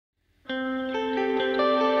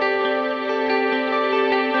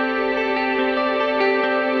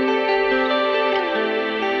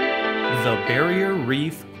Barrier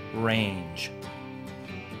Reef range.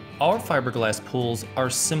 Our fiberglass pools are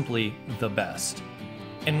simply the best,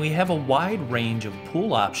 and we have a wide range of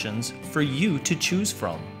pool options for you to choose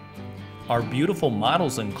from. Our beautiful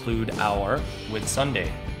models include our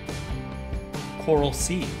Whitsunday, Coral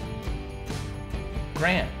Sea,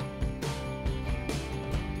 Grant,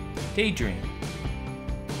 Daydream,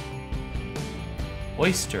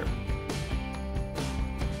 Oyster,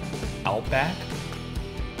 Outback,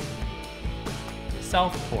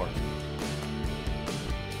 Southport,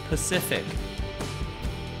 Pacific,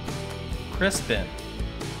 Crispin,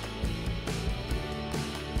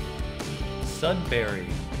 Sudbury,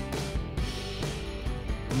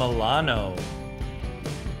 Milano,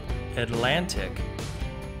 Atlantic,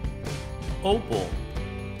 Opal,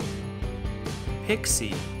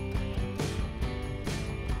 Pixie.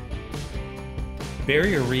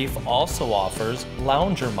 Barrier Reef also offers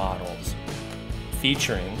lounger models,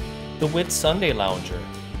 featuring the Whitsunday Lounger,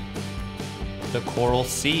 the Coral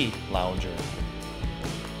Sea Lounger,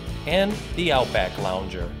 and the Outback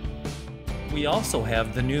Lounger. We also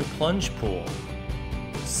have the new plunge pool,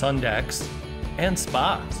 sun decks, and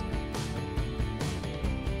spas.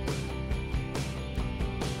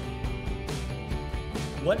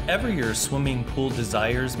 Whatever your swimming pool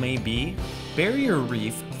desires may be, Barrier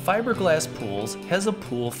Reef Fiberglass Pools has a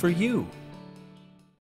pool for you.